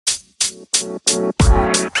Welcome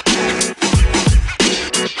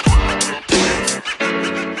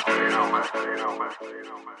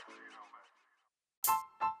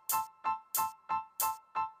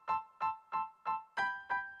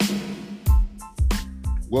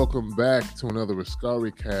back to another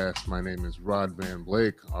Askari Cast. My name is Rod Van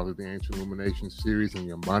Blake, author of the Ancient Illumination series and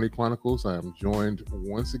Yambani Chronicles. I am joined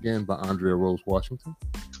once again by Andrea Rose Washington.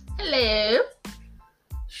 Hello.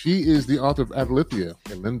 She is the author of Adalithia,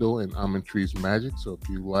 Elendil and Amon-Tree's Magic. So if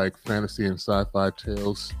you like fantasy and sci-fi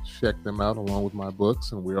tales, check them out along with my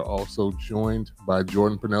books. And we are also joined by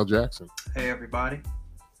Jordan Purnell Jackson. Hey, everybody.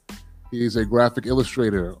 He is a graphic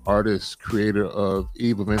illustrator, artist, creator of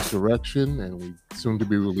Eve of Insurrection, and we soon to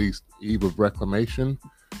be released Eve of Reclamation.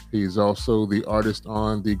 He's also the artist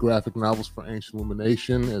on the graphic novels for Ancient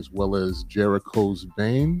Illumination, as well as Jericho's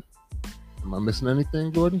Bane. Am I missing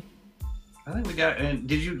anything, Jordan? I think we got. Did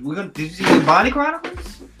you see Yambani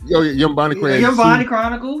Chronicles? Oh, yeah, Yambani Chronicles. Yambani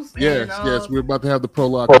Chronicles. Yes, yes. We're about to have the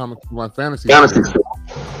prologue comic for my fantasy. Will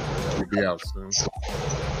be out soon.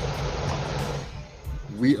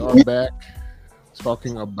 We are back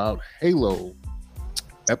talking about Halo,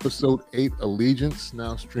 Episode 8, Allegiance,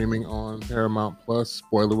 now streaming on Paramount Plus.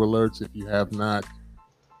 Spoiler alerts if you have not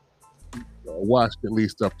watched at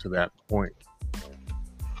least up to that point.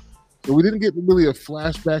 So we didn't get really a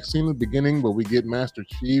flashback scene in the beginning, but we get Master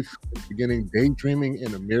Chief at the beginning daydreaming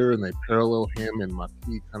in a mirror, and they parallel him and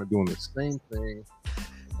Maquis kind of doing the same thing.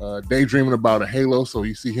 Daydreaming about a Halo, so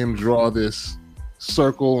you see him draw this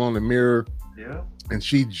circle on the mirror. Yeah. And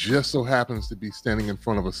she just so happens to be standing in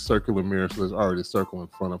front of a circular mirror, so there's already a circle in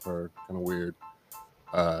front of her. Kind of weird.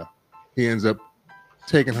 He ends up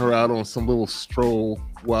taking her out on some little stroll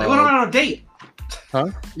while They went on a date. Huh?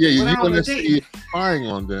 Yeah, you Went out on a want to see spying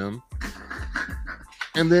on them.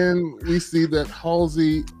 And then we see that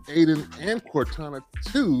Halsey, Aiden, and Cortana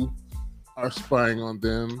too are spying on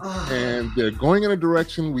them, and they're going in a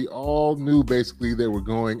direction we all knew basically they were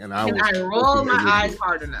going. And I rolled my eyes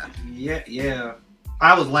hard enough. Yeah.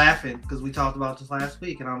 I was laughing because we talked about this last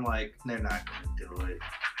week, and I'm like, they're not going to do it.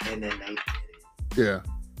 And then they did it. Yeah.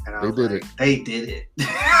 And I they was did like, it. They did it.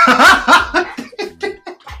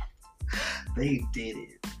 They did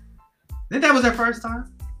it. Think that was their first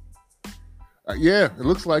time? Yeah, it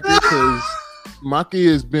looks like it because Maki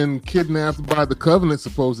has been kidnapped by the Covenant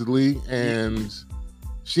supposedly, and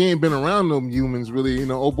she ain't been around no humans really. You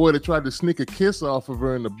know, oh boy, they tried to sneak a kiss off of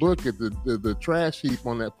her in the book at the trash heap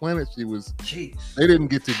on that planet she was. Jeez. They didn't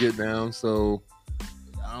get down, so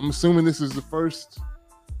I'm assuming this is the first.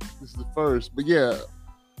 This is the first, but yeah,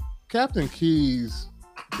 Captain Keyes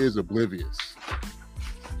is oblivious.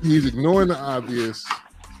 He's ignoring the obvious.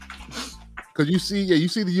 Because you see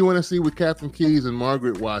the UNSC with Captain Keyes and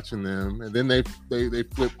Margaret watching them, and then they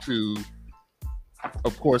flip to,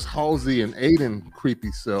 of course, Halsey and Aiden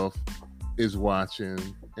creepy self is watching,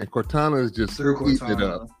 and Cortana is just eating it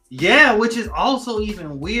up. Yeah, which is also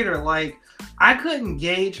even weirder. Like, I couldn't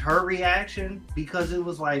gauge her reaction because it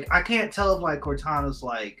was like, I can't tell if like Cortana's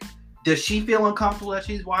like, does she feel uncomfortable that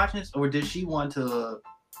she's watching this, or does she want to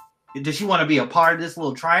be a part of this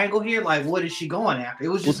little triangle here? Like, what is she going after? It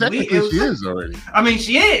was just weird. She is already. I mean,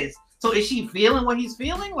 she is. So is she feeling what he's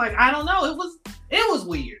feeling? Like, I don't know. It was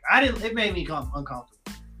weird. It made me uncomfortable.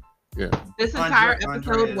 Yeah. This entire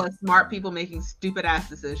episode was smart people making stupid ass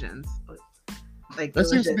decisions. Like, that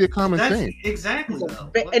seems to be a common thing. Exactly.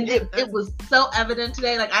 And it was so evident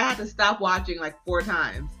today. Like, I had to stop watching like 4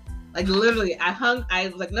 times. Like, literally, I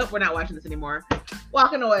was like, nope, we're not watching this anymore.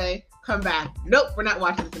 Walking away, come back. Nope, we're not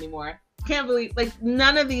watching this anymore. Can't believe, like,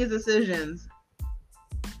 none of these decisions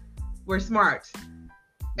were smart.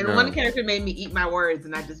 And one character made me eat my words,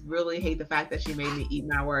 and I just really hate the fact that she made me eat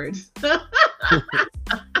my words.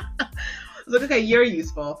 Look, okay, you're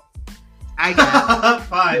useful. I guess.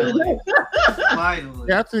 Finally.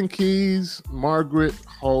 Captain Keyes, Margaret,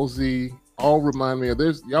 Halsey, all remind me of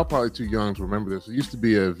y'all probably too young to remember this. There used to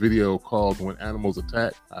be a video called When Animals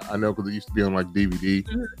Attack. I know because it used to be on like DVD.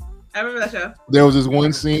 Mm-hmm. I remember that show. There was this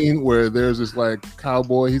one scene where there's this like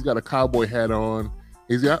cowboy. He's got a cowboy hat on.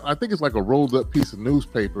 I think it's like a rolled up piece of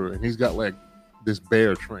newspaper, and he's got like this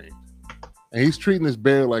bear trained. And he's treating this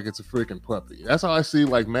bear like it's a freaking puppy. That's how I see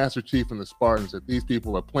like Master Chief and the Spartans, that these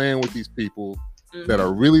people are playing with these people that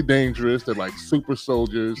are really dangerous. They're like super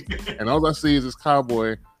soldiers. And all I see is this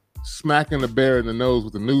cowboy smacking the bear in the nose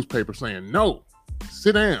with a newspaper saying, "No,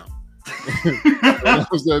 sit down." And all of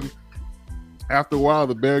a sudden, after a while,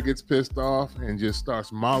 the bear gets pissed off and just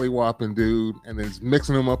starts mollywopping dude, and then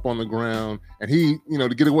mixing him up on the ground. And he, to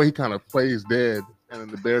get away, he kind of plays dead and then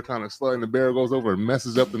the bear kind of slow, and the bear goes over and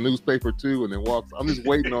messes up the newspaper too, and then walks. I'm just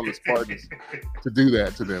waiting on the Spartans to do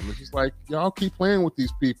that to them. It's just like, y'all keep playing with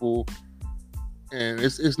these people, and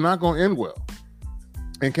it's not going to end well.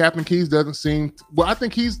 And Captain Keyes doesn't seem. Well, I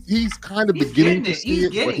think he's kind of beginning to see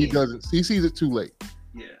it, but he doesn't. He sees it too late.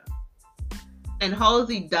 Yeah. And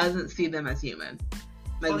Halsey doesn't see them as human.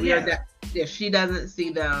 Like she doesn't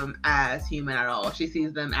see them as human at all. She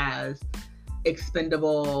sees them as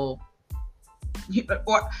expendable.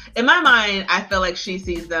 Or in my mind, I feel like she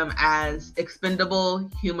sees them as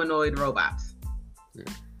expendable humanoid robots.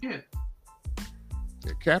 Yeah.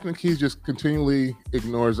 Captain Keyes just continually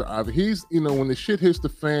ignores the obvious. He's, when the shit hits the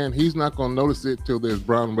fan, he's not going to notice it till there's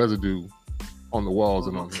brown residue on the walls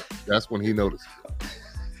and on him. That's when he notices.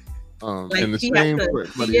 And the same for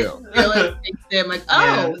everybody else. They're like,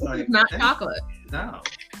 it's not chocolate. No.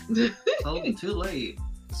 Too late.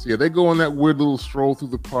 So yeah, they go on that weird little stroll through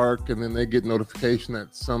the park, and then they get notification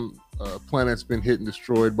that some planet's been hit and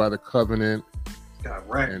destroyed by the Covenant. Got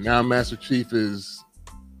wrecked. And now Master Chief is...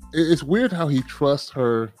 It's weird how he trusts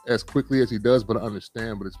her as quickly as he does, but I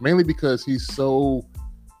understand. But it's mainly because he's so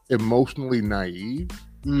emotionally naive.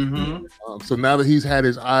 Mm-hmm. So now that he's had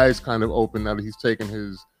his eyes kind of open, now that he's taken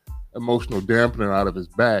his emotional dampener out of his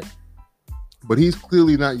back, but he's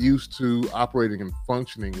clearly not used to operating and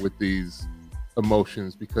functioning with these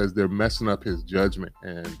emotions because they're messing up his judgment.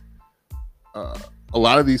 And a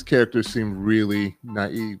lot of these characters seem really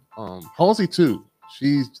naive. Halsey too.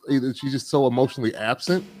 She's just so emotionally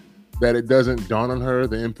absent that it doesn't dawn on her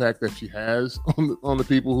the impact that she has on the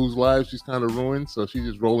people whose lives she's kind of ruined. So she's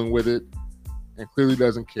just rolling with it and clearly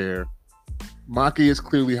doesn't care. Maki is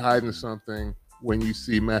clearly hiding something when you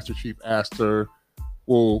see Master Chief asked her,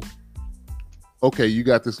 well, okay, you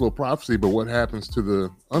got this little prophecy, but what happens to the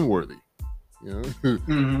unworthy?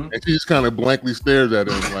 Mm-hmm. And she just kind of blankly stares at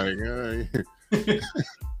him like,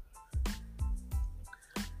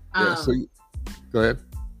 so go ahead.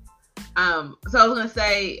 So I was gonna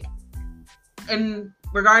say, in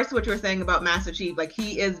regards to what you were saying about Master Chief, like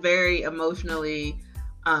he is very emotionally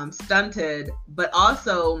stunted, but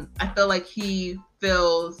also I feel like he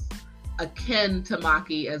feels akin to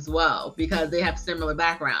Maki as well because they have similar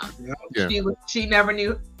backgrounds. Yeah. She never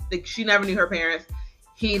knew her parents.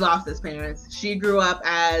 He lost his parents. She grew up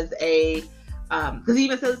as a because he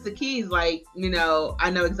even says to Keyes, like,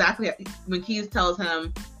 I know exactly when Keyes tells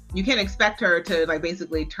him you can't expect her to like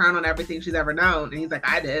basically turn on everything she's ever known, and he's like,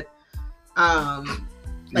 I did.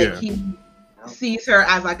 He sees her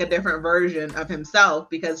as like a different version of himself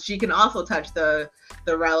because she can also touch the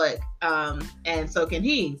relic, and so can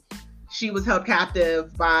he. She was held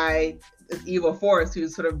captive by this evil force who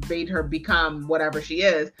sort of made her become whatever she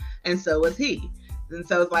is, and so was he. And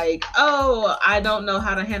so it's like, oh, I don't know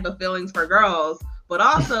how to handle feelings for girls, but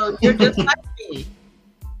also you're just like me.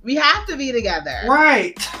 We have to be together.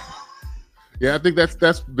 Right. Yeah, I think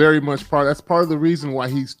that's very much part of the reason why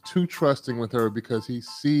he's too trusting with her, because he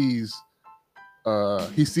sees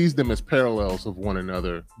them as parallels of one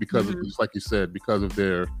another because of, just like you said, because of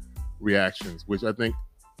their reactions, which I think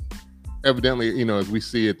evidently, as we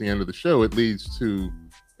see at the end of the show, it leads to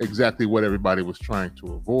exactly what everybody was trying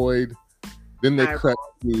to avoid. Then they cut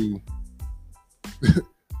to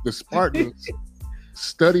the Spartans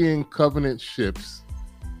studying Covenant ships,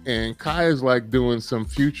 and Kai is like doing some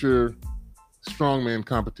future strongman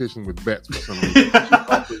competition with bets for some reason.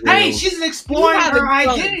 Hey, she's exploring her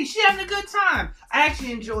identity. She's having a good time. I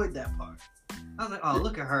actually enjoyed that part. I was like, oh,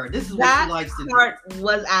 look at her. This is what she likes to do. That part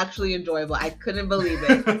was actually enjoyable. I couldn't believe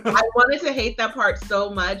it. I wanted to hate that part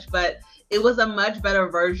so much, but it was a much better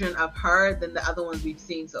version of her than the other ones we've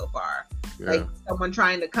seen so far. Yeah. Like someone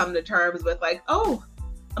trying to come to terms with like, oh,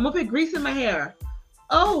 I'm gonna put grease in my hair.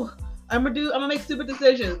 Oh, I'm gonna make stupid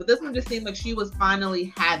decisions. But this one just seemed like she was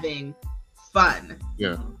finally having fun.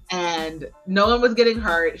 Yeah. And no one was getting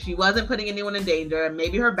hurt. She wasn't putting anyone in danger,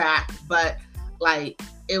 maybe her back, but like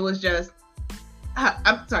it was just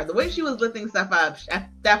I'm sorry, the way she was lifting stuff up, I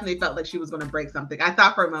definitely felt like she was going to break something. I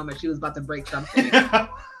thought for a moment she was about to break something. But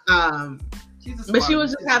she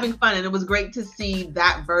was just having fun, and it was great to see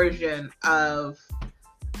that version of,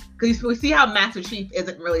 because we see how Master Chief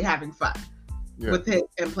isn't really having fun with his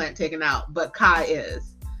implant taken out, but Kai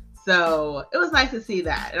is. So it was nice to see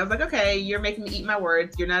that. And I was like, okay, you're making me eat my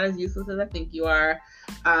words. You're not as useless as I think you are.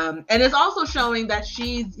 And it's also showing that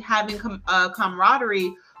she's having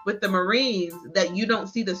camaraderie with the Marines that you don't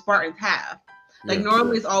see the Spartans have. Like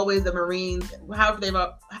normally it's always the Marines,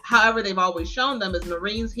 however they've always shown them is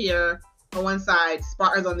Marines here on one side,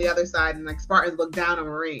 Spartans on the other side, and like Spartans look down on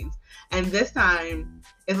Marines. And this time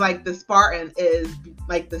it's like the Spartan is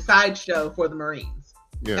like the sideshow for the Marines.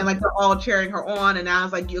 Yeah. And like they're all cheering her on, and now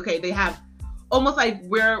it's like, okay, they have almost like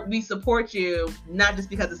where we support you, not just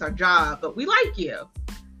because it's our job, but we like you,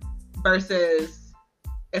 versus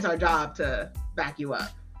it's our job to back you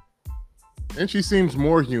up. And she seems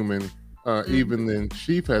more human, even than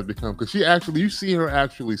Chief has become, because you see her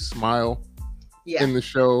actually smile in the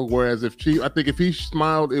show. Whereas if he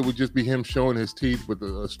smiled, it would just be him showing his teeth with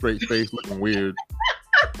a straight face, looking weird.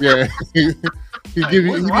 Yeah, he give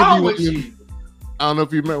you. I don't know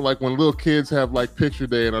if you remember, like when little kids have like picture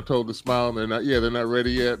day, and are told to smile, and they're not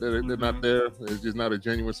ready yet. They're not there. It's just not a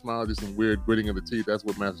genuine smile, just some weird gritting of the teeth. That's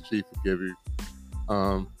what Master Chief would give you.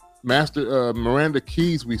 Miranda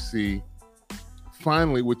Keyes, we see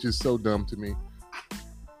finally, which is so dumb to me.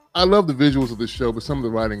 I love the visuals of this show, but some of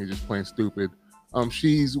the writing is just plain stupid.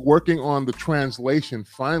 She's working on the translation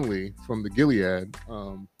finally from the Gilead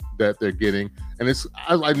that they're getting, and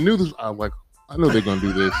I knew this. I know they're gonna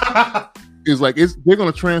do this. They're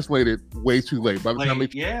gonna translate it way too late. By the time they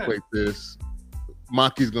translate this,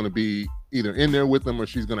 Maki's gonna be either in there with them or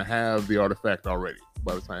she's gonna have the artifact already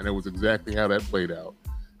by the time. That was exactly how that played out.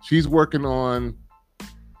 She's working on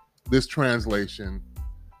this translation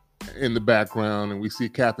in the background, and we see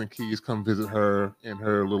Captain Keyes come visit her in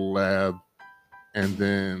her little lab, and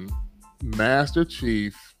then Master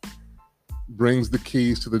Chief brings the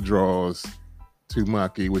keys to the drawers to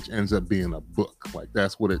Maki, which ends up being a book. Like,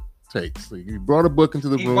 that's what it takes. So he brought a book into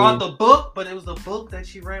the room. He brought the book, but it was the book that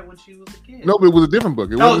she read when she was a kid. No, but it was a different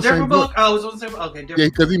book. It wasn't different book? Oh, it was the same book. Okay, different. Yeah,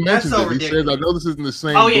 because he mentions it. He says, I know this isn't the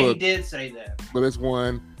same book. Oh, yeah, he did say that. But it's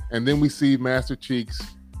one. And then we see Master Cheeks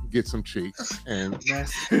get some cheeks. And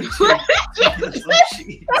Master Cheeks.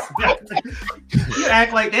 You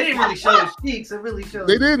act like they didn't really show his cheeks. It really showed.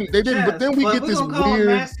 They didn't. But then we get this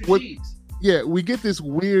weird. We get this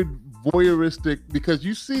weird voyeuristic, because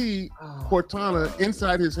you see Cortana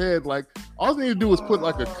inside his head. Like, all they need to do is put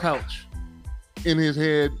like a couch in his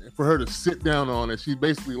head for her to sit down on it. She's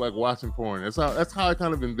basically like watching porn. That's how I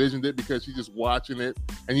kind of envisioned it, because she's just watching it,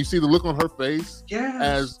 and you see the look on her face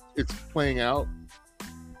as it's playing out,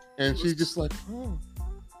 and she's just like, oh.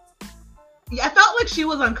 Yeah, I felt like she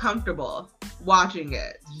was uncomfortable watching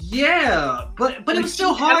it. Yeah, but it was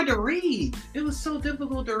still hard to read. It was so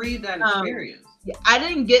difficult to read that experience. Yeah, I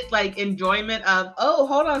didn't get like enjoyment of, oh,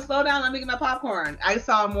 hold on, slow down, let me get my popcorn. I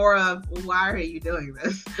saw more of, why are you doing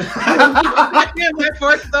this? I am I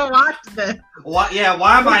forced to watch this? Why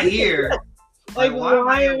am I here? Like,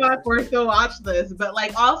 why am I forced to watch this? But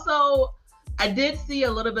like, also, I did see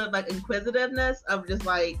a little bit of like inquisitiveness of just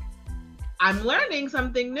like, I'm learning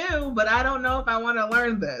something new, but I don't know if I want to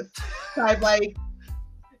learn this. Type like,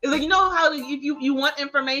 it's like, you know how you want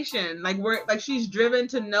information, like she's driven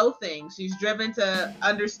to know things, she's driven to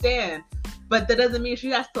understand, but that doesn't mean she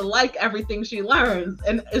has to like everything she learns.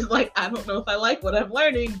 And it's like, I don't know if I like what I'm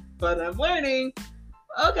learning, but I'm learning.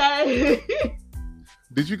 Okay.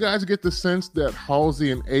 Did you guys get the sense that Halsey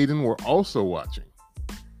and Aiden were also watching?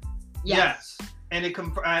 Yes. And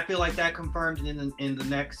I feel like that confirmed in the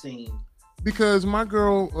next scene. Because my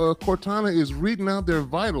girl Cortana is reading out their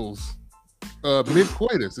vitals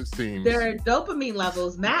mid-coitus, it seems. Their dopamine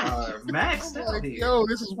levels match. Like, yo,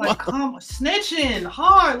 this is like, come snitching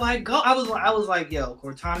hard. Like, go. I was like, yo,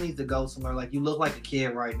 Cortana needs to go somewhere. Like, you look like a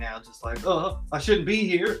kid right now. Just like, I shouldn't be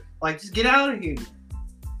here. Like, just get out of here.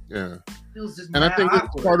 Yeah. It was just and I think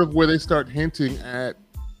that's part of where they start hinting at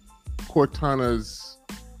Cortana's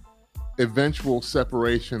eventual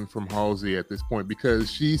separation from Halsey at this point,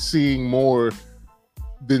 because she's seeing more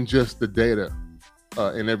than just the data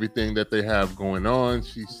and everything that they have going on.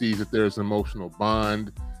 She sees that there's an emotional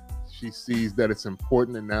bond. She sees that it's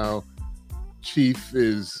important, and now Chief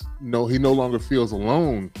he no longer feels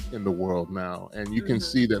alone in the world now. And you can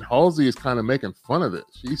see that Halsey is kind of making fun of it.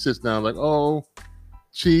 She sits down like, oh,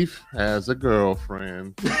 Chief has a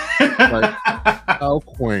girlfriend. Like, how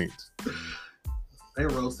quaint. They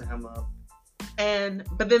roasted him up.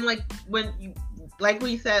 But then like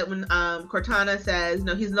we said, when Cortana says,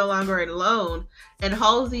 no, he's no longer alone, and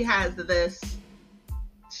Halsey has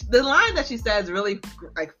the line that she says really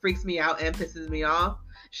like freaks me out and pisses me off.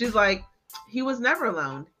 She's like, he was never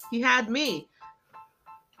alone. He had me.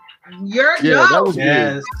 That was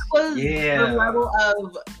the level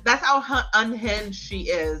of, that's how unhinged she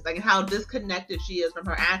is, like how disconnected she is from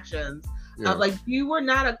her actions. Of like, you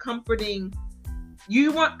weren't comforting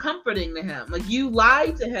to him. Like, you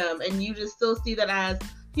lied to him, and you just still see that as,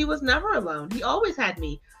 he was never alone. He always had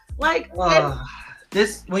me. Like,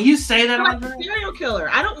 when you say that, I'm like a serial killer.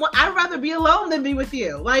 I'd rather be alone than be with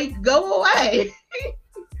you. Like, go away.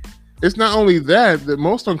 it's not only that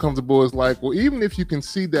most uncomfortable is like, well, even if you can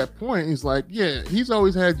see that point, he's like, yeah, he's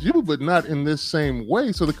always had you, but not in this same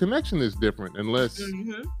way. So the connection is different, unless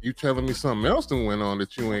you telling me something else that went on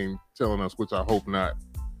that you ain't telling us, which I hope not.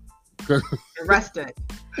 Arrested.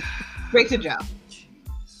 Straight to jail.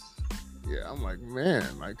 Yeah, I'm like,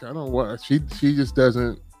 man, like, I don't know what she just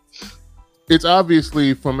doesn't. It's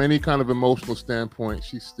obviously from any kind of emotional standpoint,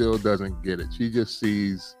 she still doesn't get it. She just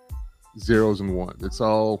sees zeros and ones. It's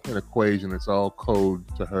all an equation. It's all code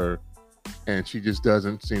to her, and she just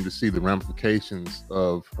doesn't seem to see the ramifications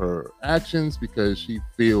of her actions because she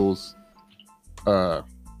feels that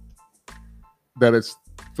it's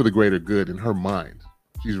for the greater good in her mind.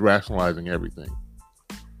 She's rationalizing everything.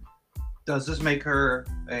 Does this make her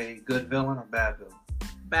a good villain or bad villain?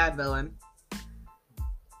 Bad villain.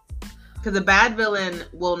 Because a bad villain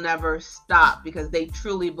will never stop because they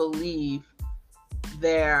truly believe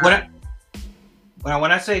they're.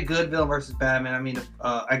 When I say good villain versus bad man, I mean,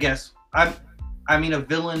 I mean a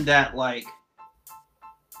villain that like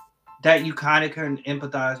that you kind of can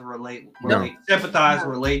empathize or sympathize,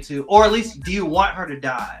 relate to, or at least do you want her to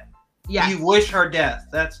die? Yeah. You wish her death.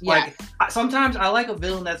 That's like sometimes I like a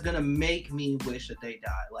villain that's gonna make me wish that they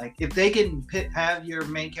die. Like if they can have your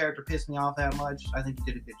main character piss me off that much, I think you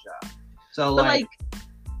did a good job. So like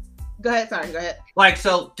go ahead. Sorry, go ahead. Like,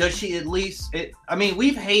 so does she at least? I mean,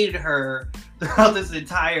 we've hated her throughout this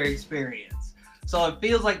entire experience, so it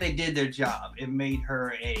feels like they did their job. It made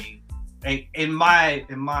her in my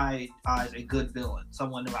eyes, a good villain,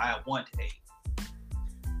 someone who I want to hate.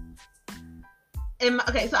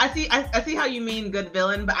 Okay, so I see how you mean good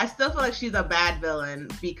villain, but I still feel like she's a bad villain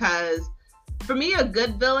because for me, a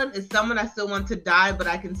good villain is someone I still want to die, but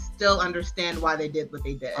I can still understand why they did what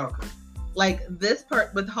they did. Okay. Like this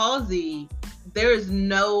part with Halsey,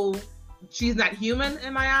 she's not human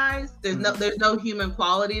in my eyes. There's no human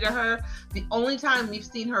quality to her. The only time we've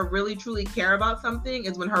seen her really truly care about something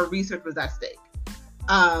is when her research was at stake.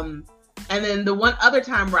 And then the one other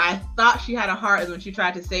time where I thought she had a heart is when she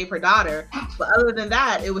tried to save her daughter. But other than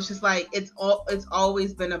that, it was just like it's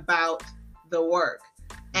always been about the work.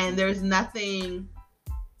 And there's nothing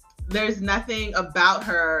about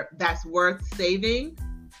her that's worth saving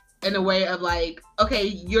in a way of like, okay,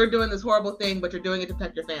 you're doing this horrible thing, but you're doing it to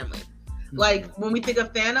protect your family. Like when we think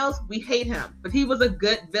of Thanos, we hate him, but he was a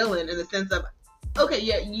good villain in the sense of, okay,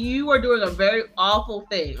 yeah, you are doing a very awful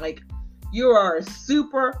thing. Like you are a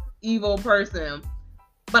super evil person,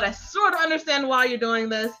 but I sort of understand why you're doing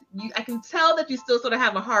this. I can tell that you still sort of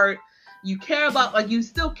have a heart. You care about, like, you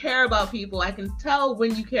still care about people. I can tell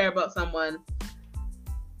when you care about someone,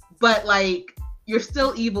 but like you're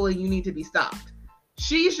still evil and you need to be stopped.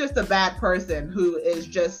 She's just a bad person who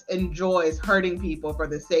enjoys hurting people for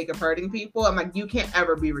the sake of hurting people. I'm like, you can't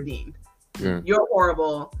ever be redeemed. Yeah. You're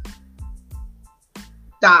horrible.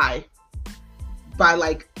 Die by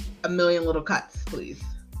like a million little cuts, please.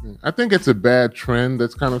 I think it's a bad trend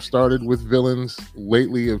that's kind of started with villains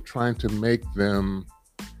lately of trying to make them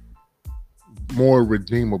more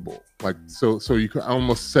redeemable. Like so you could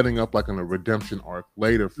almost setting up like a redemption arc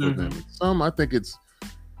later for them. Some I think it's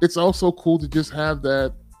also cool to just have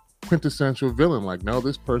that quintessential villain. Like, no,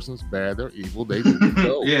 this person's bad, they're evil, they didn't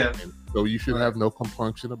go. Yeah. And so you should have no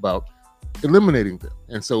compunction about eliminating them.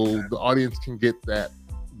 And so the audience can get that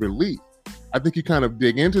relief. I think you kind of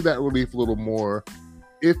dig into that relief a little more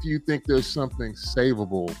if you think there's something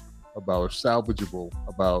savable about or salvageable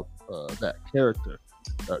about that character.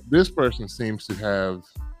 This person seems to have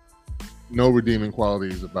no redeeming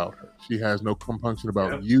qualities about her. She has no compunction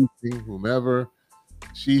about using whomever.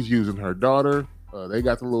 She's using her daughter. They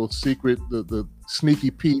got the little secret, the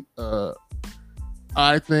sneaky Pete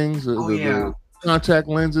eye things, the contact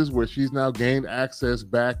lenses, where she's now gained access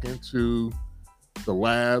back into the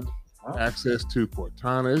lab, access to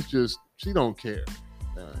Cortana. It's just, she don't care.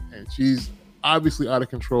 And she's obviously out of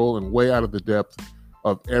control and way out of the depth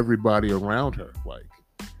of everybody around her. Like,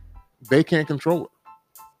 they can't control her.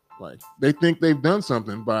 Like, they think they've done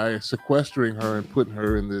something by sequestering her and putting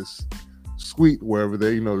her in this suite wherever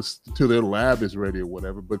they, till their lab is ready or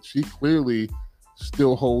whatever. But she clearly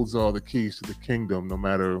still holds all the keys to the kingdom, no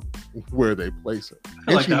matter where they place her.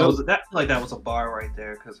 I feel like that was a bar right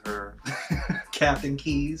there, because her Captain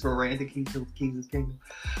Keys or Randy Keys to Keys' kingdom.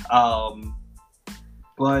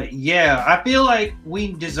 But yeah, I feel like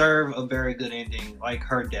we deserve a very good ending, like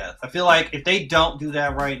her death. I feel like if they don't do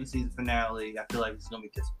that right in season finale, I feel like it's gonna be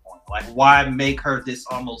disappointing. Like, why make her this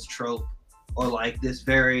almost trope or like this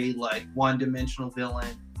very like one-dimensional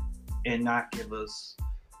villain and not give us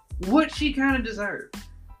what she kind of deserves?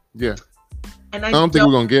 Yeah, and I don't think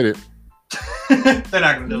we're gonna get it. They're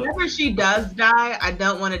not gonna do it. Whenever she does die, I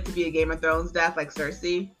don't want it to be a Game of Thrones death like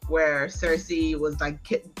Cersei, where Cersei was like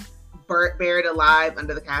buried alive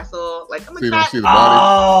under the castle. Like, I'm so you don't see the body.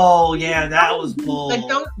 Oh yeah, that was bull. Like,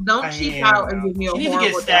 don't cheap out and give me a She needs to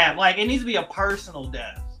get stabbed. Death. Like, it needs to be a personal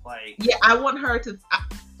death. Like, yeah, I want her to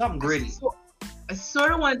something gritty. I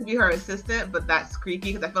sort of want it to be her assistant, but that's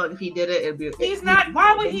creepy because I feel like if he did it, it'd be. He's not.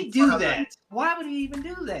 Why would he do that? Why would he even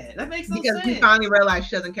do that? That makes no sense. Because he finally realized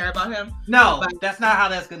she doesn't care about him. No, but that's not how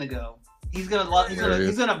that's gonna go. He's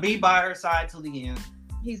gonna be by her side till the end.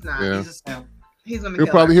 He's not. Yeah. He's a simp. He's gonna.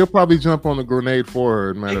 He'll probably jump on the grenade for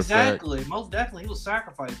her. Matter Exactly. Of fact. Most definitely, he will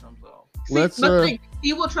sacrifice himself.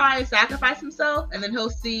 He will try and sacrifice himself, and then he'll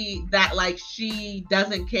see that like she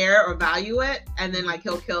doesn't care or value it, and then like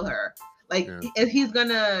he'll kill her. Like she's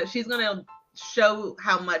gonna show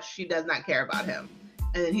how much she does not care about him,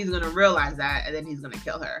 and then he's gonna realize that, and then he's gonna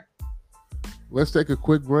kill her. Let's take a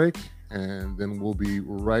quick break, and then we'll be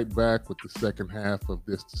right back with the second half of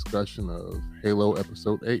this discussion of Halo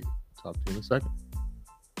Episode 8. Talk to you in a second.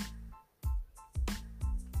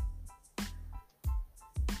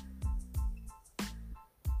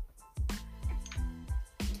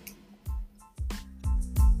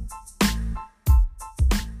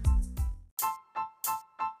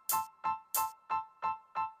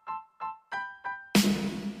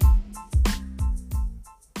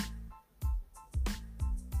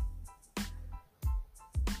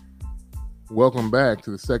 Welcome back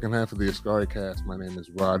to the second half of the Askari Cast. My name is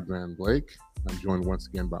Rod Van Blake. I'm joined once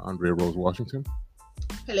again by Andrea Rose Washington.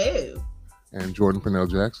 Hello. And Jordan Purnell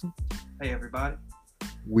Jackson. Hey, everybody.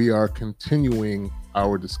 We are continuing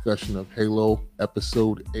our discussion of Halo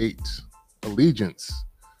Episode 8, Allegiance.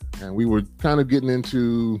 And we were kind of getting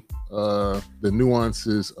into the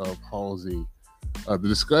nuances of Halsey. The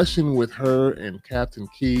discussion with her and Captain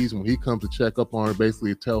Keyes, when he comes to check up on her,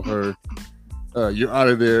 basically tell her, you're out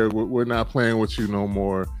of there. We're not playing with you no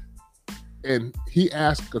more. And he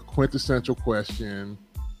asked a quintessential question: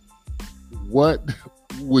 what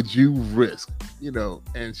would you risk? You know,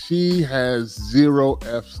 and she has 0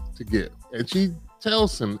 F's to give. And she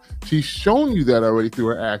tells him, she's shown you that already through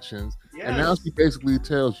her actions. Yes. And now she basically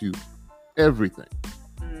tells you everything.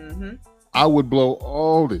 Mm-hmm. I would blow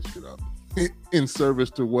all this shit up in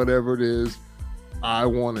service to whatever it is I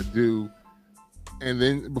want to do. And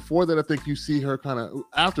then before that, I think you see her kind of,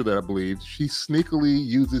 after that, I believe, she sneakily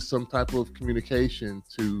uses some type of communication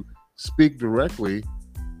to speak directly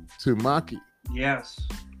to Maki. Yes.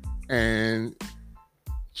 And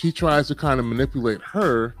she tries to kind of manipulate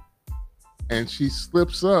her, and she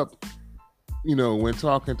slips up, you know, when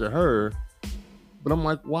talking to her. But I'm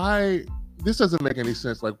like, why? This doesn't make any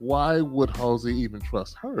sense. Like, why would Halsey even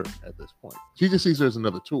trust her at this point? She just sees her as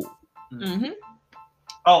another tool. Mm-hmm.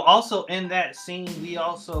 Oh, also in that scene, we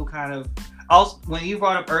also when you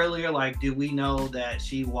brought up earlier, like, did we know that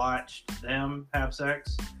she watched them have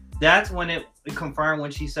sex? That's when it confirmed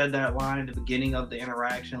when she said that line at the beginning of the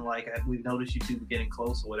interaction, like, we've noticed you two getting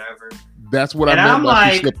close or whatever. That's what I meant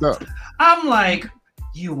by she slipped up. I'm like,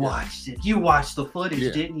 you watched it. You watched the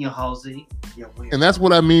footage, didn't you, Halsey? And that's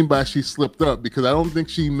what I mean by she slipped up, because I don't think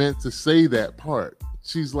she meant to say that part.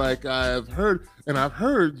 She's like, I've heard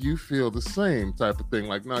you feel the same type of thing.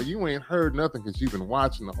 Like, no, you ain't heard nothing because you've been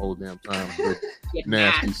watching the whole damn time.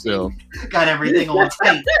 Nasty self. Got everything on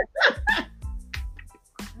tape.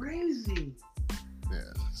 Crazy. Yeah.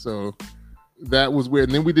 So that was weird.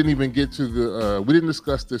 And then we didn't even get to the, we didn't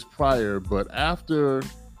discuss this prior, but after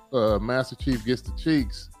Master Chief gets the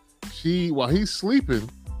cheeks, while he's sleeping,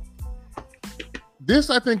 this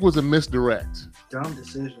I think was a misdirect. Dumb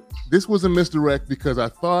decision. This was a misdirect because I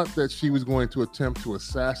thought that she was going to attempt to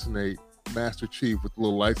assassinate Master Chief with the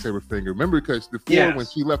little lightsaber finger. Remember, because before when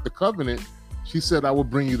she left the Covenant, she said, I will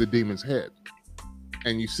bring you the demon's head.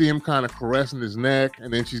 And you see him kind of caressing his neck,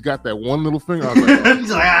 and then she's got that one little finger. I was like, oh,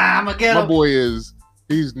 he's like, I'm gonna get him. My boy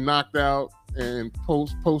he's knocked out and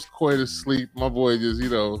post-coitus sleep. My boy just, you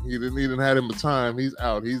know, he didn't have him a time. He's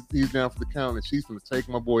out. He's down for the count, and she's going to take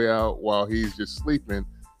my boy out while he's just sleeping.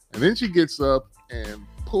 And then she gets up and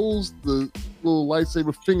pulls the little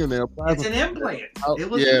lightsaber fingernail. It's an implant.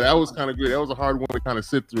 That was kind of good. That was a hard one to kind of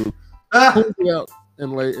sit through. Pulls it out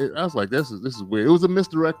and I was like, this is weird. It was a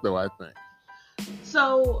misdirect, though, I think.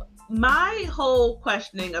 So my whole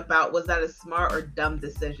questioning about, was that a smart or dumb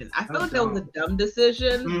decision? I feel like that was a dumb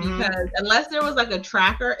decision because unless there was like a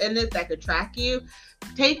tracker in it that could track you,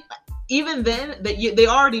 even then that they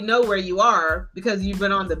already know where you are because you've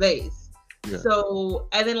been on the base. Yeah. So,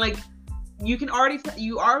 and then like you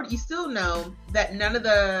still know that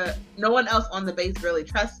no one else on the base really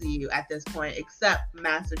trusts you at this point except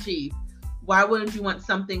Master Chief. why wouldn't you want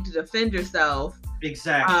something to defend yourself?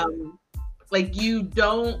 Exactly. Like you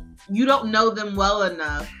don't know them well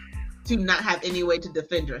enough to not have any way to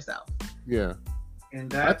defend yourself. Yeah.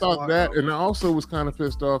 And I thought that, and I also was kind of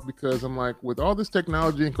pissed off because I'm like, with all this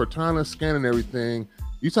technology and Cortana scanning everything,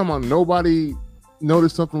 you talking about nobody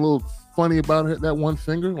noticed something a little funny about that one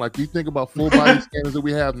finger? Like, you think about full body scanners that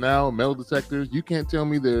we have now, metal detectors. You can't tell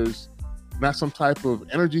me there's not some type of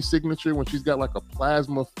energy signature when she's got like a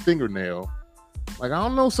plasma fingernail. Like, I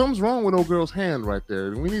don't know, something's wrong with old girl's hand right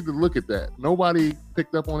there. We need to look at that. Nobody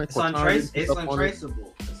picked up on it. It's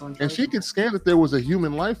untraceable. And she could scan that there was a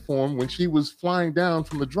human life form when she was flying down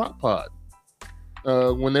from the drop pod.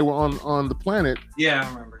 When they were on the planet. Yeah, I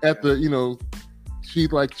remember. At the,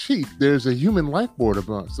 she's like, Chief, there's a human life board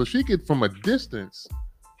above. So she could, from a distance,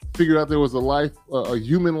 figure out there was a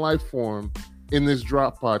human life form in this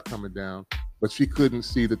drop pod coming down. But she couldn't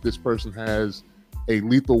see that this person has a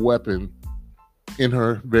lethal weapon in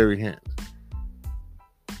her very hand.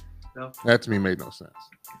 No. That to me made no sense.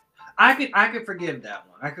 I could forgive that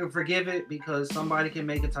one. I could forgive it because somebody can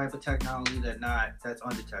make a type of technology that's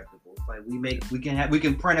undetectable. Like we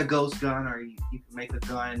can print a ghost gun, or you can make a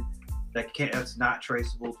gun that's not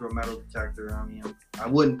traceable through a metal detector. I mean, I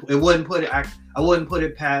wouldn't put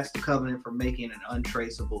it past the Covenant for making an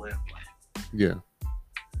untraceable implant. Yeah.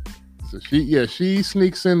 So she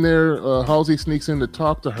sneaks in there. Halsey sneaks in to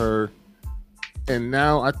talk to her, and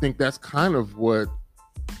now I think that's kind of what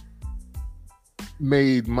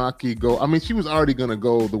made Maki go. I mean, she was already going to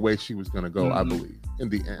go the way she was going to go, I believe, in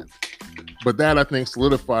the end. But that, I think,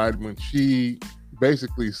 solidified when she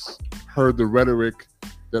basically heard the rhetoric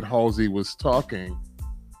that Halsey was talking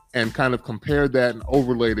and kind of compared that and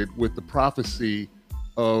overlaid it with the prophecy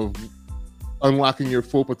of unlocking your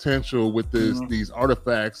full potential with these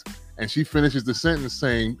artifacts. And she finishes the sentence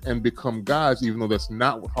saying, and become gods, even though that's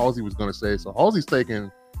not what Halsey was going to say. So Halsey's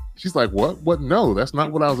she's like, what? No, that's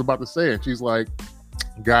not what I was about to say. And she's like,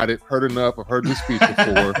 got it, heard enough. I've heard this speech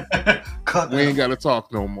before. We ain't got to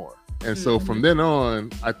talk no more. And so from then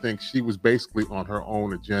on, I think she was basically on her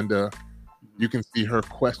own agenda. You can see her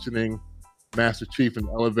questioning Master Chief in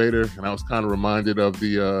the elevator. And I was kind of reminded of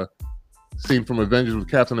the scene from Avengers with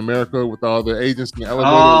Captain America with all the agents in the elevator.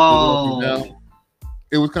 Oh.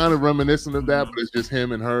 It was kind of reminiscent of that, but it's just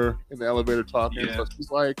him and her in the elevator talking. Yeah. So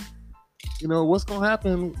she's like, what's gonna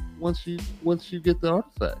happen once you get the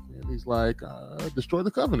artifact? And he's like, destroy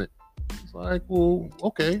the Covenant. He's like, well,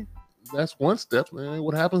 okay, that's one step, man.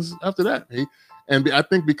 What happens after that? I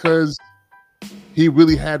think because he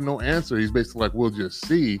really had no answer, he's basically like, we'll just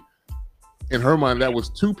see. In her mind, that was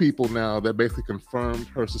two people now that basically confirmed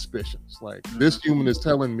her suspicions. Like, this human is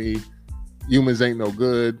telling me humans ain't no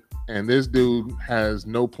good, and this dude has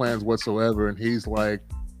no plans whatsoever, and he's like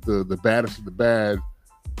the baddest of the bad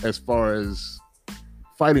as far as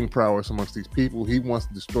fighting prowess amongst these people. He wants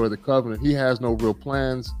to destroy the Covenant. He has no real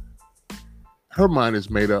plans. Her mind is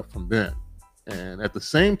made up from then. And at the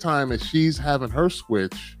same time as she's having her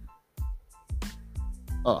switch,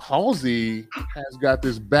 Halsey has got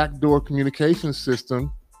this backdoor communication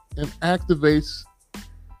system and activates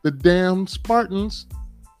the damn Spartans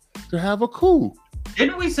to have a coup.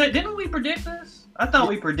 Didn't we predict this? I thought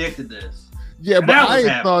we predicted this. Yeah, but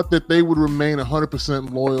I thought that they would remain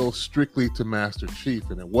 100% loyal strictly to Master Chief,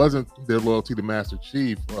 and it wasn't their loyalty to Master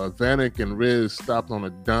Chief. Vanek and Riz stopped on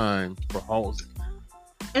a dime for Halsey.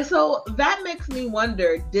 And so that makes me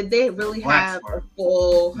wonder, did they really have a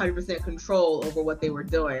full 100% control over what they were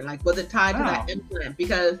doing? Like, was it tied to that implant?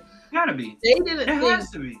 Because gotta be. They didn't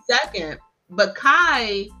think second, but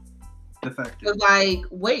Kai was like,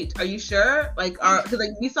 wait, are you sure? Like,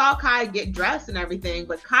 because we saw Kai get dressed and everything,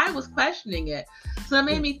 but Kai was questioning it. So that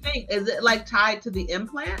made me think, is it like tied to the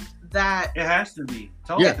implant? That it has to be.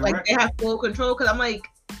 Totally yeah, like they have full control. Because I'm like,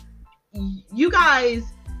 you guys,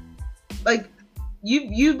 like,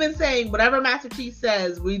 you've been saying whatever Master Chief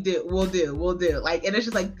says, we'll do. Like, and it's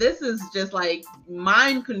just like, this is just like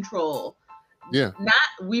mind control. Yeah. Not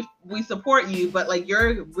we support you, but like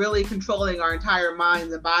you're really controlling our entire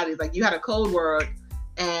minds and bodies. Like, you had a code word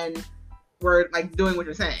and we're like doing what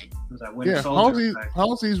you're saying. Yeah,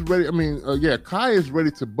 Halsey's ready. I mean, Kai is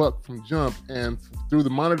ready to buck from jump, and through the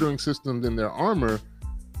monitoring systems in their armor,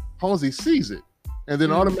 Halsey sees it. And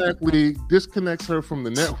then automatically disconnects her from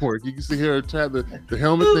the network. You can see her the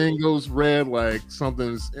helmet thing goes red, like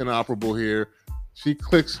something's inoperable here. She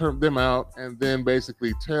clicks them out and then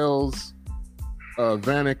basically tells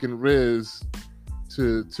Vanek and Riz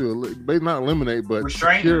to not eliminate, but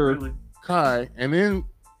secure Kai. And then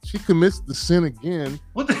she commits the sin again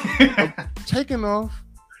of taking off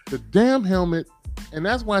the damn helmet and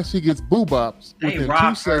that's why she gets boo-bops within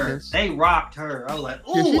 2 seconds. They rocked her. I was like,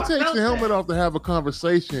 ooh, she takes the helmet off to have a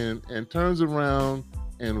conversation and turns around,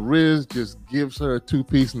 and Riz just gives her a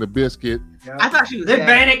 2-piece and a biscuit. Yep. I thought she was dead. Then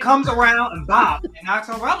Bandit comes around and bops and knocks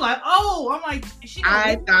over. I'm like,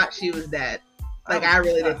 I thought she was dead. Like, I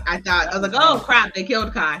really did. I was like, oh crap, they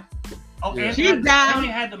killed Kai. Oh, yeah. And she's down. And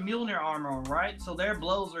they had the Mjolnir armor on, right? So their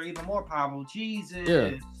blows are even more powerful.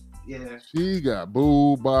 Jesus. Yeah. She got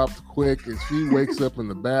boo-bopped quick, and she wakes up in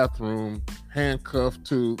the bathroom, handcuffed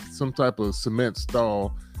to some type of cement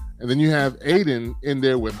stall. And then you have Aiden in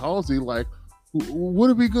there with Halsey, like, what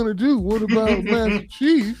are we gonna do? What about Master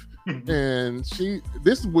Chief? And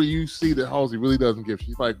this is where you see that Halsey really doesn't give.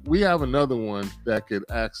 She's like, we have another one that could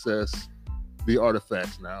access the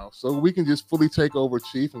artifacts now, so we can just fully take over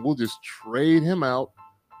Chief, and we'll just trade him out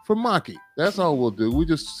for Maki. That's all we'll do. We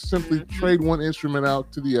just simply trade one instrument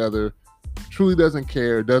out to the other. Truly doesn't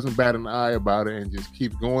care, doesn't bat an eye about it, and just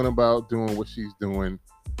keeps going about doing what she's doing.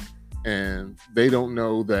 And they don't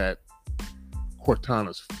know that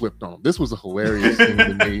Cortana's flipped on. This was a hilarious thing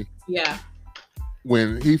to me. Yeah.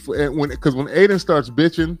 When Aiden starts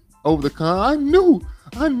bitching over the con,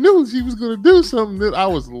 I knew she was gonna do something. I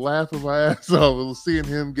was laughing my ass off seeing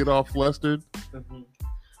him get all flustered.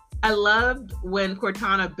 I loved when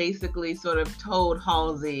Cortana basically sort of told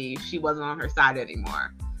Halsey she wasn't on her side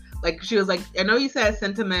anymore. Like, she was like, I know you said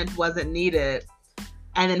sentiment wasn't needed.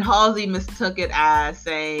 And then Halsey mistook it as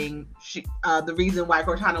saying the reason why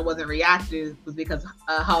Cortana wasn't reacting was because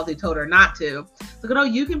Halsey told her not to. So, no,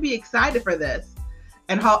 you can be excited for this.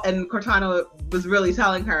 And Cortana was really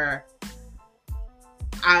telling her,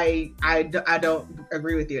 I don't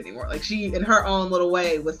agree with you anymore. Like, she, in her own little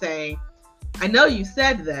way, was saying, I know you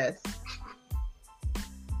said this,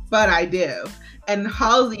 but I do. And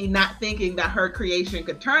Halsey, not thinking that her creation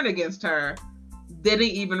could turn against her, didn't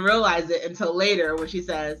even realize it until later when she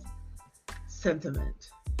says, sentiment.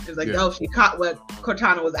 It was like, oh, she caught what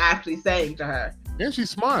Cortana was actually saying to her. And she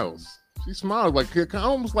smiles. She smiled like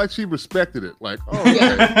almost like she respected it. Like, oh,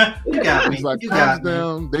 okay. You got me. It's like, calms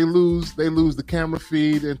down. They lose the camera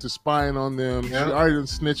feed into spying on them. Yep. She already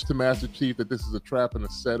snitched to Master Chief that this is a trap and a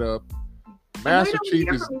setup. Master Chief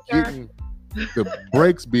is getting the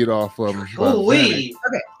brakes beat off of him. Okay.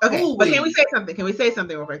 But can we say something? Can we say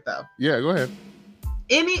something real quick though? Yeah, go ahead.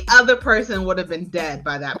 Any other person would have been dead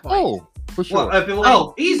by that point. Oh, for sure.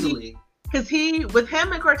 Well, easily. Because with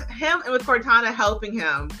him and with Cortana helping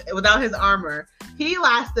him without his armor, he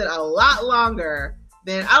lasted a lot longer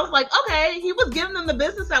than I was like, okay, he was giving them the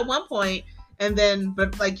business at one point, and then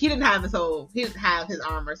but like he didn't have his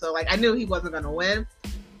armor, so like I knew he wasn't gonna win,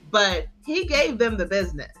 but he gave them the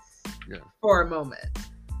business for a moment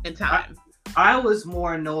in time. I was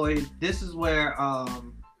more annoyed. This is where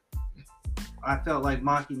I felt like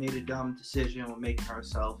Maki made a dumb decision with making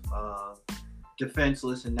herself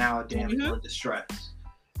defenseless and now damsel in distress.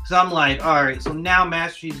 So I'm like, all right, so now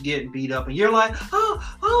Master Chief's getting beat up, and you're like,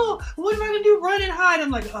 oh, what am I gonna do? Run and hide. I'm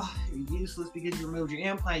like, oh, you're useless because you removed your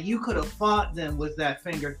implant. You could have fought them with that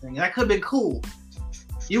finger thing. That could have been cool.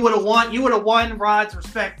 You would have won Rod's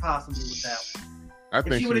respect possibly with that one. I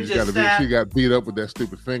think she got beat up with that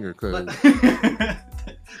stupid finger because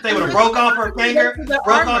they would have broke off her finger,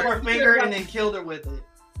 and then killed her with it.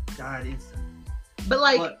 Died instantly.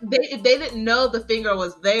 But if they didn't know the finger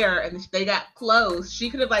was there and they got close,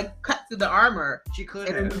 she could have like cut through the armor. She could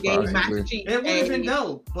have. Gave Master Chief it would have been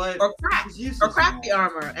dope, but or cracked the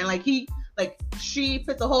armor, and she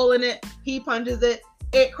puts a hole in it, he punches it,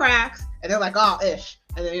 it cracks, and they're like, oh, ish,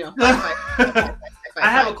 and then I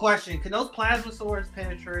have a question: can those plasma swords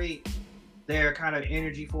penetrate their kind of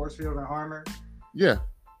energy force field and armor? Yeah.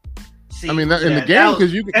 See, in the game,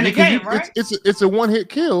 because right? it's a one-hit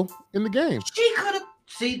kill in the game. She could have.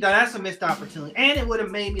 See, that's a missed opportunity, and it would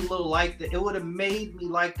have made me it would have made me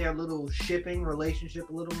like their little shipping relationship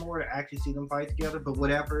a little more to actually see them fight together. But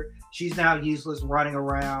whatever, she's now useless, running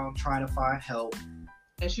around trying to find help.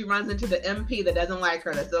 And she runs into the MP that doesn't like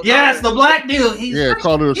her. Yes, the black dude.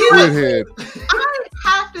 Called her a squid head. I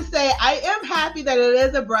have to say, I am happy that it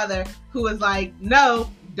is a brother who is like,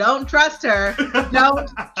 no. Don't trust her. Don't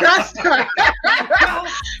trust her.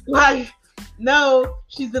 Like, no,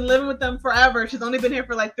 she's been living with them forever. She's only been here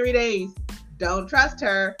for like 3 days. Don't trust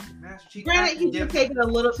her. Granted, he's been taken a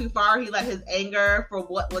little too far. He let his anger for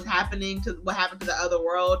what happened to the other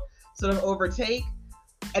world sort of overtake.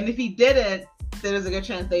 And if he didn't, then there's a good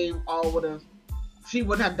chance she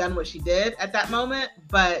wouldn't have done what she did at that moment.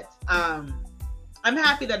 But I'm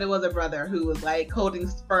happy that it was a brother who was like holding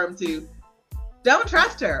firm to, don't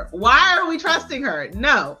trust her. Why are we trusting her?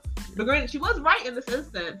 No. But granted, she was right in this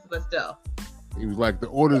instance, but still. He was like, the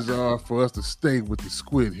orders are for us to stay with the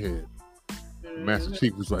squid head. Master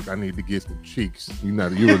Chief was like, I need to get some cheeks. You're a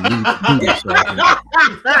lead computer, so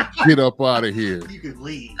get up out of here. You can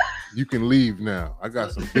leave. You can leave now. I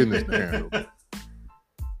got some business to handle.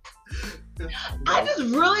 I just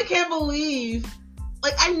really can't believe,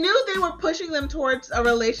 like, I knew they were pushing them towards a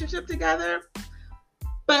relationship together,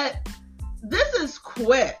 but this is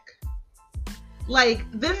quick. Like,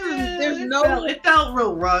 it felt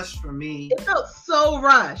real rushed for me. It felt so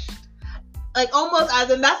rushed. Like, almost as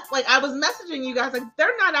in that's like I was messaging you guys like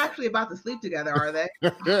they're not actually about to sleep together, are they?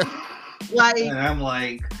 Like, and I'm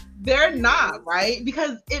like, they're not, right?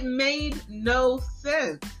 Because it made no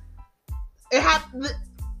sense. It had.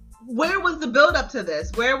 Where was the build up to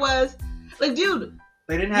this? Where was, like, dude?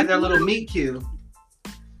 They didn't have their little meet cute.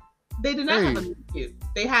 They did not have a meet cute.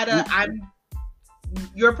 They had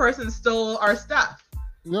your person stole our stuff.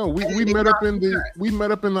 No, we met up in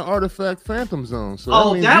the Artifact Phantom Zone.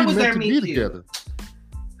 So that was their meet together.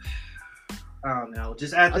 I don't know.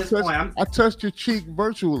 Just at this point, I touched your cheek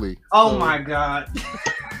virtually. Oh my god!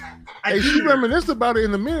 Hey, she reminisced about it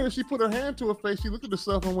in the mirror. She put her hand to her face. She looked at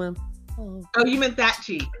herself and went, "Oh, you meant that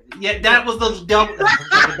cheek?" Yeah, that was the double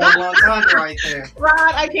entendre right there.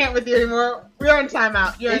 Rod, I can't with you anymore. We're in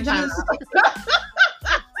timeout. You're in timeout.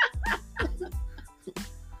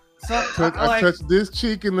 I touched this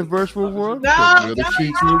cheek in the virtual world. No, the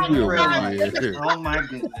cheek in the real world. Oh my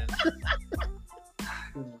goodness.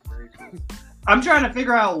 I'm trying to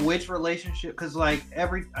figure out which relationship, because like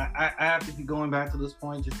I have to keep going back to this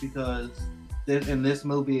point just because in this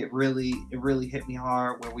movie it really hit me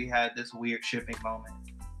hard where we had this weird shipping moment.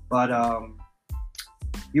 But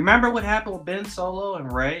you remember what happened with Ben Solo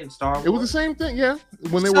and Rey and Star Wars? It was the same thing, yeah.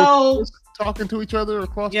 When they were talking to each other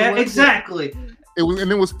across the way. Yeah, exactly. It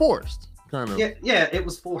was forced, kind of. Yeah, it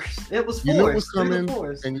was forced. It was forced. You knew it was coming,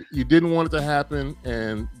 and you didn't want it to happen,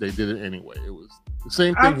 and they did it anyway. It was the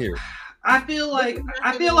same thing here. I feel like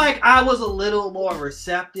I was a little more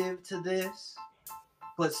receptive to this,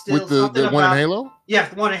 but still with the one in Halo. Yeah,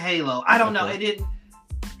 the one in Halo. I don't know. It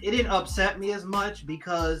didn't upset me as much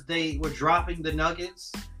because they were dropping the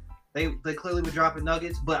nuggets. They clearly were dropping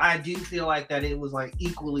nuggets, but I do feel like that it was like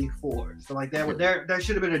equally forced. So like there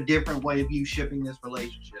should have been a different way of you shipping this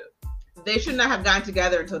relationship. They should not have gotten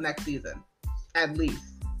together until next season, at least.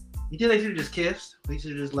 You think they should have just kissed? They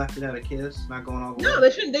should have just left it at a kiss, not going all the way. No,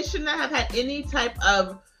 they should not have had any type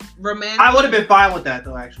of romantic. I would have been fine with that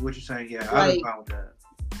though. Actually, what you're saying, yeah, I would have been fine with that.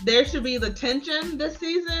 There should be the tension this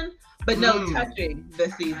season, but no touching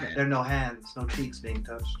this season. There are no hands, no cheeks being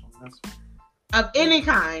touched. Of any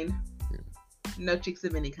kind. No cheeks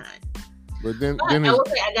of any kind. But then I will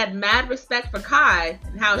say I got mad respect for Kai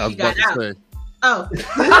and how she got out. Oh.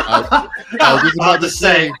 I was just about to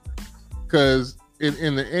say, because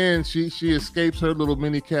in the end, she escapes her little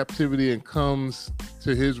mini captivity and comes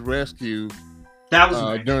to his rescue. That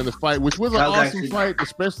was during the fight, which was an awesome fight,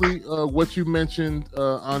 especially what you mentioned,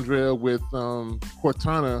 Andrea, with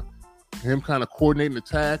Cortana. Him kind of coordinating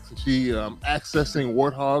attacks, and she accessing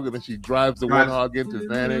Warthog, and then she drives the Warthog into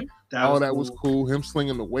Vanek. That was cool. Him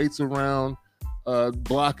slinging the weights around,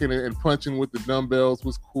 blocking it and punching with the dumbbells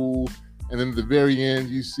was cool. And then at the very end,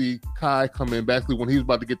 you see Kai come in. Basically, when he was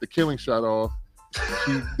about to get the killing shot off,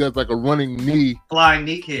 she does like a running knee, flying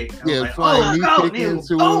knee kick. Flying knee kick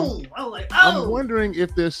into him. I'm wondering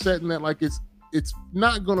if they're setting that like it's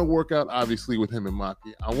not going to work out, obviously, with him and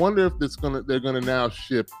Maki. I wonder if they're going to now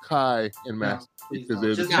ship Kai and Master because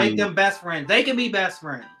they're just make them best friends. They can be best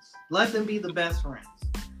friends. Let them be the best friends.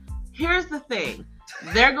 Here's the thing: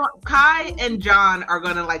 Kai and John are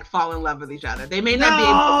going to like fall in love with each other. They may not be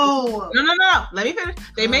able to, no. Let me finish.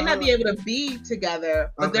 They may not be able to be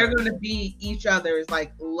together, but they're going to be each other's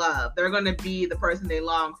like love. They're going to be the person they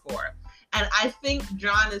long for. And I think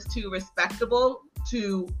John is too respectable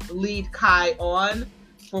to lead Kai on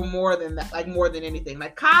for more than that, like more than anything.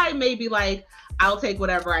 Like Kai may be like, I'll take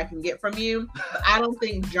whatever I can get from you, but I don't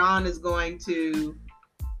think John is going to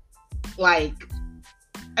like,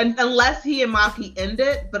 unless he and Maki end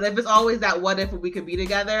it. But if it's always that what if we could be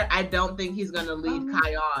together, I don't think he's going to lead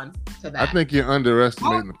Kai on to that. I think you're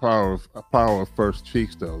underestimating the power of first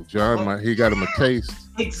cheeks, though. John he got him a taste.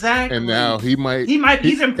 Exactly. And now he's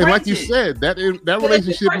imprinted. And like you said, that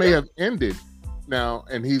relationship may have ended now,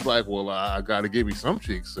 and he's like, well, I got to give you some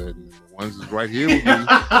cheeks, and the ones that's right here with me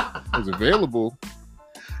is available.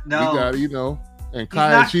 No, you got to, and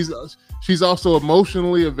Kai, she's also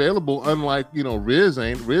emotionally available, unlike Riz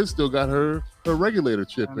ain't. Riz still got her regulator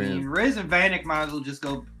chip in. Riz and Vanek might as well just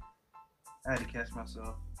go. I had to catch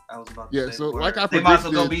myself. I was about to say. So the like word. I they might as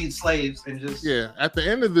well predicted, go be slaves and just. Yeah, at the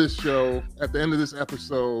end of this show, at the end of this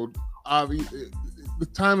episode, the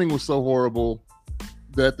timing was so horrible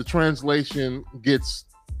that the translation gets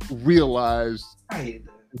realized. I hate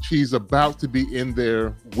that. She's about to be in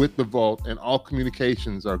there with the vault, and all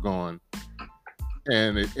communications are gone.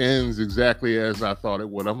 And it ends exactly as I thought it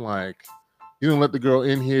would. I'm like, you didn't let the girl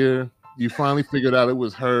in here. You finally figured out it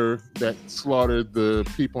was her that slaughtered the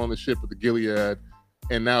people on the ship at the Gilead.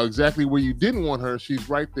 And now exactly where you didn't want her, she's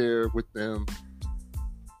right there with them.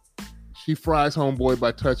 She fries homeboy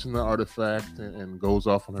by touching the artifact and goes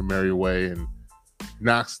off on her merry way and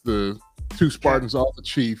knocks the 2 Spartans off the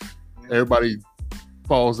chief. Everybody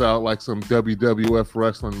falls out like some WWF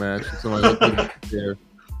wrestling match. There.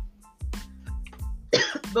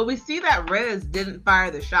 But we see that Riz didn't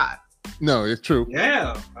fire the shot. No, it's true.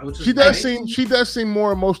 Yeah, she does seem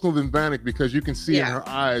more emotional than Vanek, because you can see in her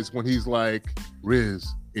eyes when he's like, Riz,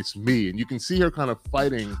 it's me, and you can see her kind of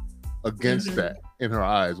fighting against that in her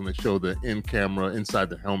eyes when they show the in camera inside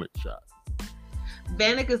the helmet shot.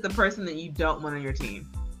 Vanek is the person that you don't want on your team.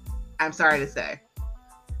 I'm sorry to say.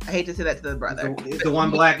 I hate to say that to the brother. He's the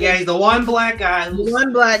one black. Yeah, he's the one black guy.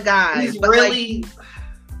 One black guy. He's really. Like,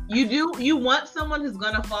 you want someone who's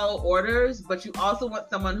going to follow orders, but you also want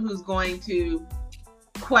someone who's going to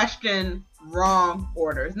question wrong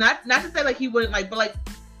orders. Not to say like he wouldn't like, but like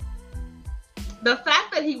the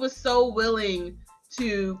fact that he was so willing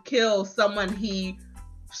to kill someone he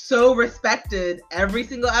so respected every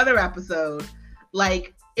single other episode,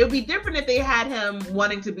 like it would be different if they had him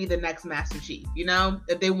wanting to be the next Master Chief, you know?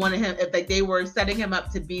 If they wanted him, if like they were setting him up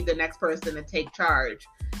to be the next person to take charge.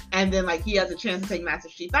 And then like he has a chance to take Master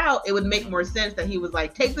Chief out, it would make more sense that he was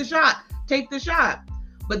like, take the shot.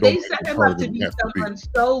 But they set him up to be someone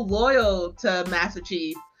so loyal to Master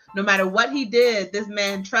Chief. No matter what he did, this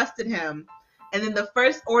man trusted him. And then the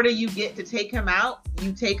first order you get to take him out,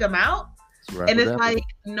 you take him out. And it's like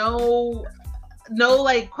no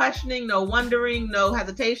like questioning, no wondering, no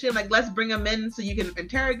hesitation. Like, let's bring him in so you can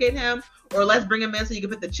interrogate him, or let's bring him in so you can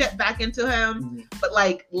put the chip back into him. Mm-hmm. But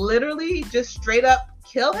like literally just straight up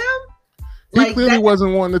kill him. He clearly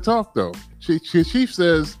wasn't wanting to talk though. Chief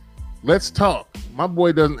says, let's talk. My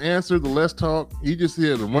boy doesn't answer the let's talk. He just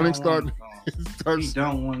hears the running start. He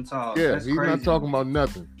don't want to talk. Yeah, that's he's crazy. Not talking about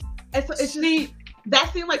nothing. It's just,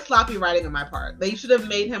 that seemed like sloppy writing on my part. They should have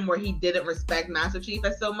made him where he didn't respect Master Chief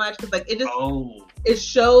as so much, because like it just it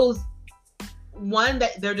shows one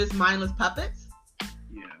that they're just mindless puppets.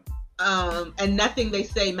 Yeah. And nothing they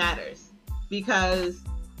say matters, because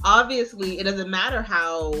obviously it doesn't matter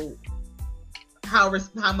how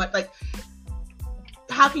much, like,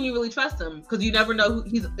 how can you really trust him? Because you never know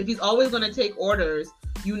if he's always going to take orders.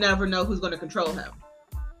 You never know who's going to control him.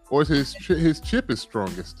 Or his chip is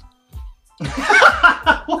strongest.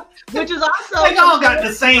 Which is also they all got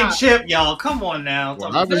the same chip, y'all. Come on now.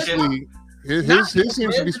 Well, obviously, his seems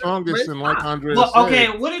to be strongest, and like Andre said. Okay,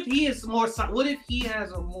 what if he is more? What if he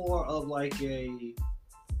has a more of like a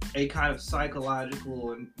kind of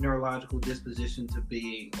psychological and neurological disposition to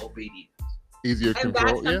being obedient? Easier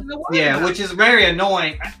control, yeah, which is very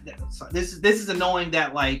annoying. This is annoying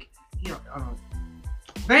that, like, you know,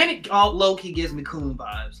 Vanek low-key gives me Coon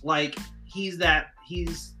vibes. Like, he's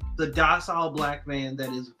the docile black man that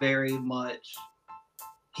is very much,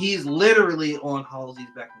 he's literally on Halsey's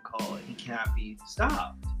beck and call, and he cannot be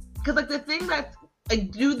stopped. Because like the thing that's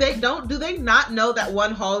like, do they not know that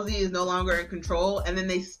one Halsey is no longer in control, and then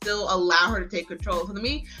they still allow her to take control? So to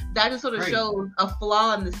me, that just sort of shows a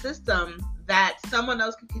flaw in the system, that someone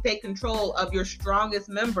else can take control of your strongest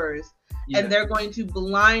members, and they're going to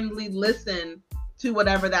blindly listen to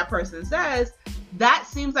whatever that person says. That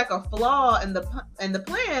seems like a flaw in the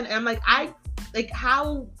plan. And I'm like,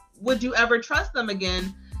 how would you ever trust them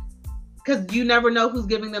again? Because you never know who's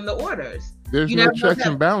giving them the orders. There's no checks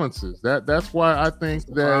and balances. That's why I think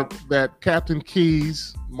that Captain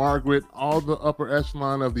Keyes, Margaret, all the upper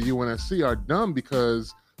echelon of the UNSC are dumb,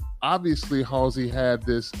 because obviously Halsey had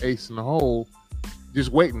this ace in the hole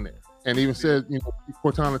just waiting there. And even said,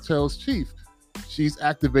 Cortana tells Chief she's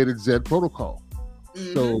activated Z protocol.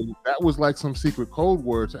 Mm-hmm. So that was like some secret code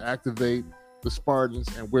word to activate the Spartans,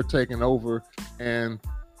 and we're taking over. And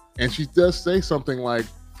she does say something like,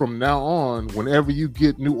 from now on, whenever you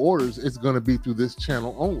get new orders, it's going to be through this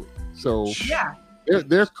channel only. So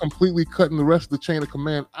they're completely cutting the rest of the chain of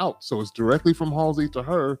command out. So it's directly from Halsey to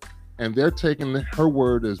her, and they're taking her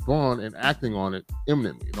word as bond and acting on it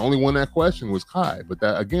imminently. The only one that questioned was Kai, but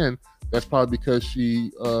that, again, that's probably because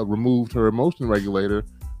she removed her emotion regulator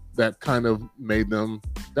that kind of made them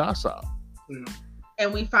docile.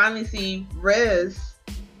 And we finally see Riz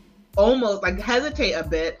almost like hesitate a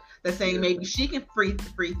bit. They're saying maybe she can free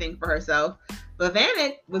think for herself, but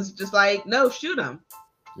Vanek was just like, no, shoot him.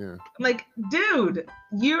 Yeah. I'm like, dude,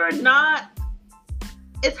 you're not.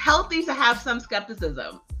 It's healthy to have some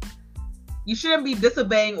skepticism. You shouldn't be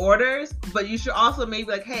disobeying orders, but you should also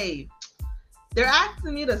maybe like, hey, they're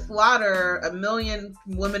asking me to slaughter 1 million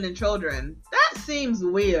women and children. That seems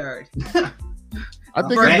weird. I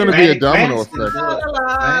think it's going to be a domino effect. La,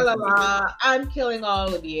 la, la, la. I'm killing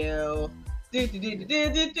all of you.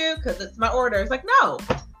 Because it's my order. It's like, no,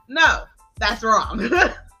 that's wrong.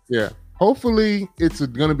 Yeah. Hopefully, it's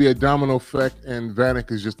going to be a domino effect, and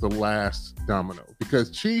Vanek is just the last domino.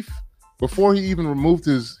 Because Chief, before he even removed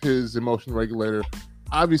his emotion regulator,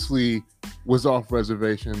 obviously was off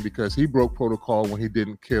reservation because he broke protocol when he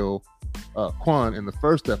didn't kill Quan in the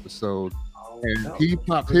first episode. And he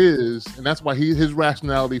popped his, and that's why his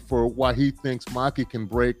rationality for why he thinks Maki can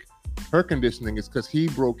break her conditioning is because he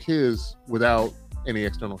broke his without any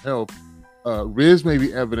external help. Riz may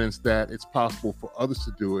be evidence that it's possible for others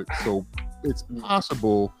to do it. So it's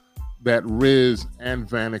possible that Riz and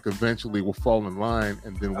Vanek eventually will fall in line,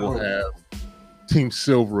 and then we'll have Team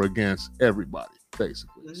Silver against everybody,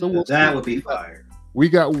 basically. So that would be fire. We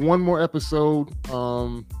got one more episode.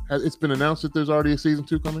 It's been announced that there's already a season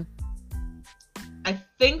 2 coming? I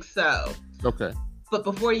think so. Okay. But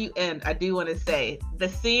before you end, I do want to say the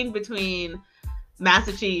scene between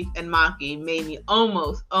Master Chief and Maki made me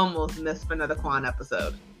almost miss for another Quan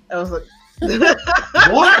episode. I was like,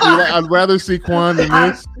 what? I'd rather see Quan than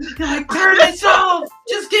this. Turn this off.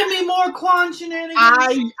 Just give me more Quan shenanigans.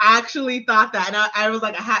 I actually thought that, and I was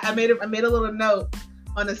like, I made a little note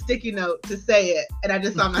on a sticky note to say it, and I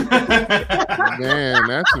just saw my man,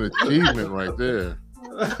 that's an achievement right there.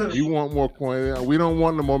 You want more Quan? We don't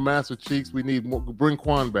want no more Master Cheeks. We need more. Bring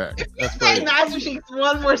Quan back. That's say Master Cheeks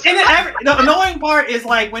one more time. And the annoying part is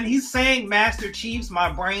like when he's saying Master Chiefs,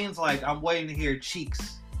 my brain's like I'm waiting to hear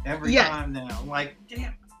Cheeks every time now. I'm like,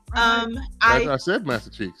 damn. I said Master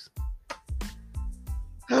Cheeks.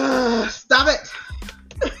 Stop it.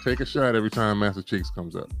 Take a shot every time Master Cheeks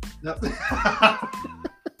comes up. No.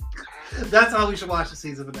 That's how we should watch the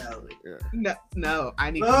season finale. Yeah. No,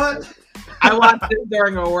 I need. I watched it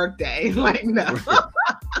during a work day. Like no.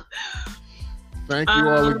 Thank you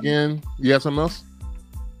all again. You have something else?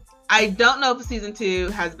 I don't know if season 2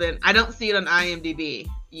 has been. I don't see it on IMDb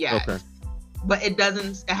yet. Okay. But it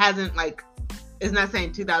doesn't. It hasn't like. It's not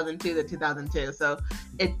saying 2002 to 2002. So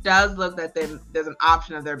it does look that there's an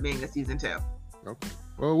option of there being a season 2. Okay.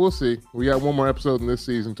 Well, we'll see. We got one more episode in this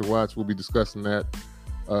season to watch. We'll be discussing that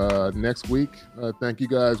next week. Thank you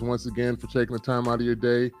guys once again for taking the time out of your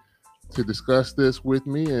day to discuss this with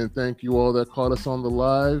me, and thank you all that caught us on the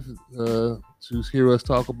live to hear us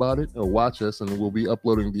talk about it or watch us. And we'll be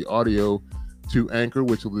uploading the audio to Anchor,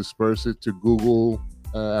 which will disperse it to Google,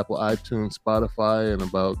 Apple, iTunes, Spotify, and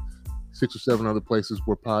about 6 or 7 other places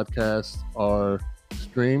where podcasts are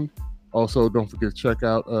streamed. Also, don't forget to check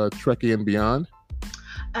out Trekkie and Beyond,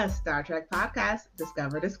 a Star Trek podcast.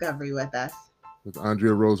 Discover Discovery with us. With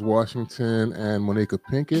Andrea Rose Washington and Monica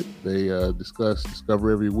Pinkett. They discuss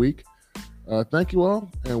Discovery every week. Thank you all,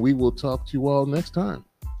 and we will talk to you all next time.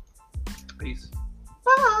 Peace.